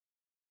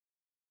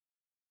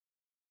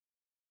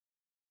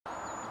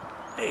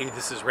Hey,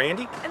 this is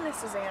Randy. And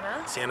this is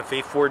Anna.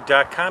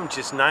 SantaFeFord.com,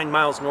 just 9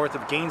 miles north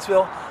of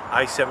Gainesville,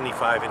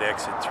 I-75 at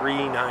exit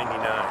 399.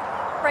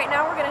 Right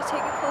now we're going to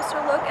take a closer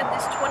look at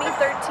this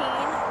 2013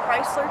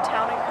 Chrysler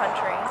Town &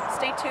 Country.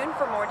 Stay tuned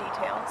for more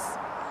details.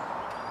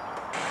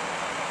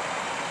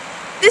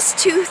 This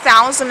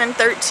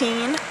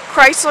 2013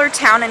 Chrysler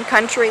Town &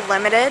 Country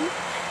Limited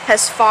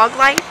has fog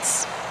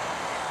lights,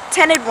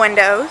 tinted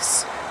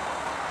windows,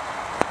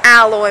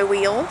 alloy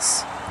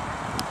wheels,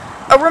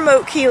 a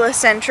remote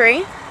keyless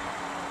entry,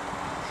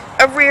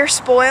 a rear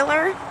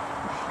spoiler,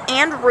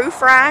 and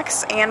roof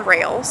racks and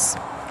rails.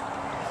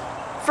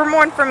 For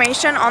more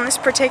information on this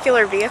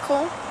particular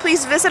vehicle,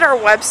 please visit our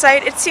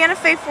website at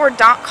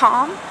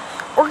SantaFeFord.com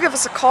or give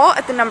us a call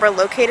at the number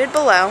located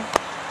below.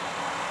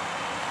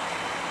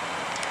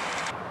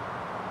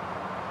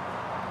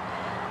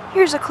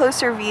 Here's a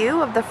closer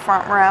view of the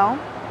front row.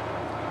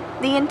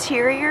 The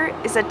interior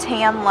is a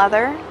tan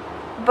leather.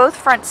 Both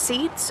front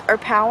seats are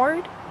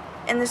powered,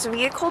 and this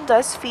vehicle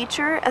does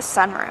feature a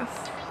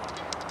sunroof.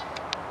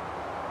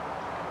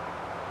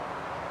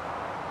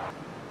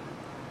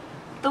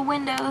 The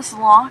windows,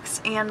 locks,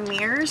 and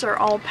mirrors are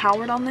all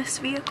powered on this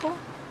vehicle.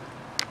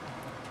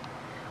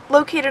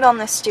 Located on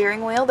the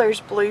steering wheel, there's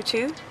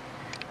Bluetooth,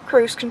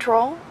 cruise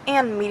control,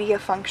 and media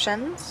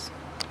functions.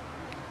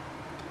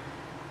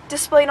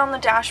 Displayed on the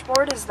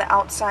dashboard is the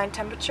outside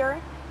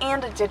temperature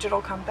and a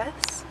digital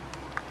compass.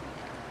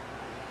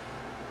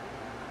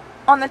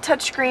 On the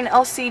touchscreen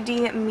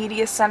LCD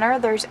media center,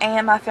 there's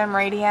AM/FM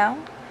radio,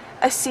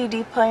 a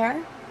CD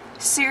player,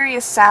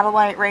 Sirius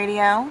satellite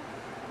radio,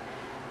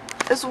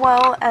 as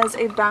well as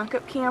a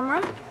backup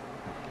camera.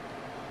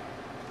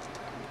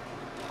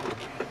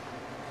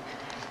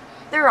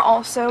 There are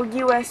also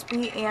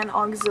USB and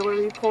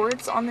auxiliary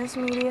ports on this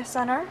media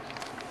center.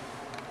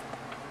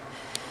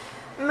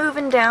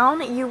 Moving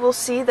down, you will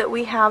see that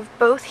we have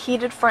both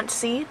heated front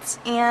seats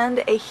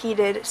and a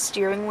heated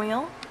steering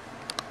wheel.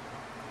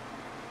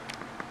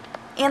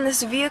 And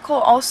this vehicle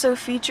also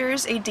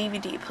features a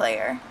DVD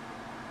player.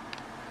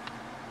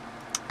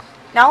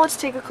 Now let's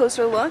take a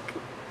closer look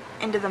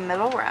into the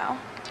middle row.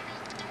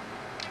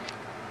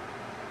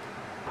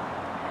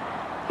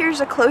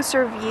 Here's a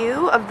closer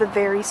view of the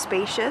very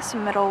spacious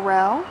middle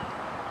row.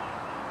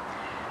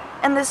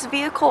 And this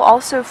vehicle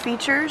also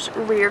features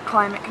rear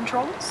climate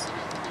controls.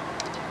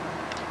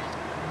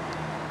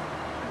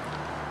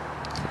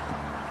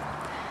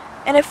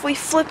 And if we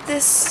flip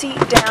this seat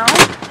down,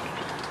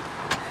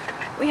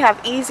 we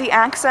have easy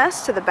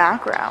access to the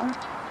back row.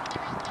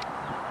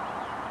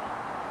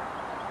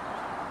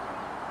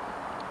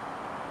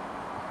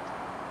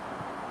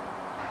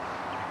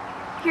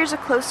 Here's a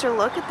closer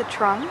look at the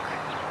trunk.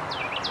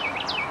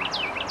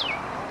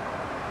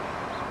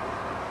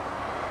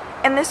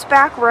 And this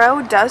back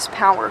row does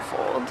power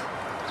fold.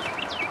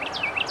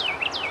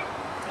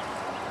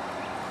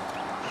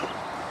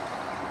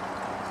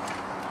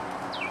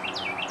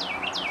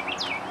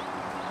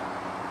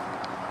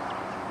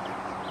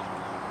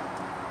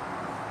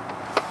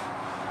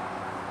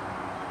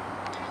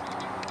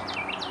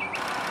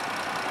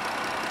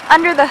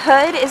 Under the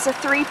hood is a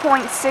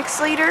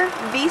 3.6-liter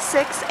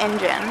V6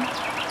 engine.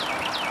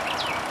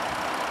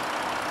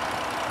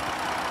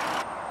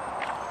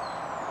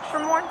 For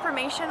more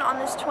information on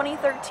this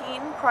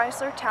 2013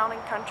 Chrysler Town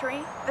 &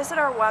 Country, visit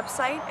our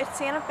website at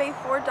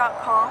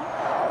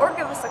SantaFeFord.com or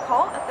give us a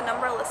call at the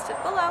number listed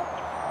below.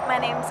 My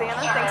name's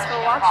Anna. Thanks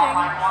for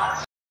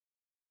watching.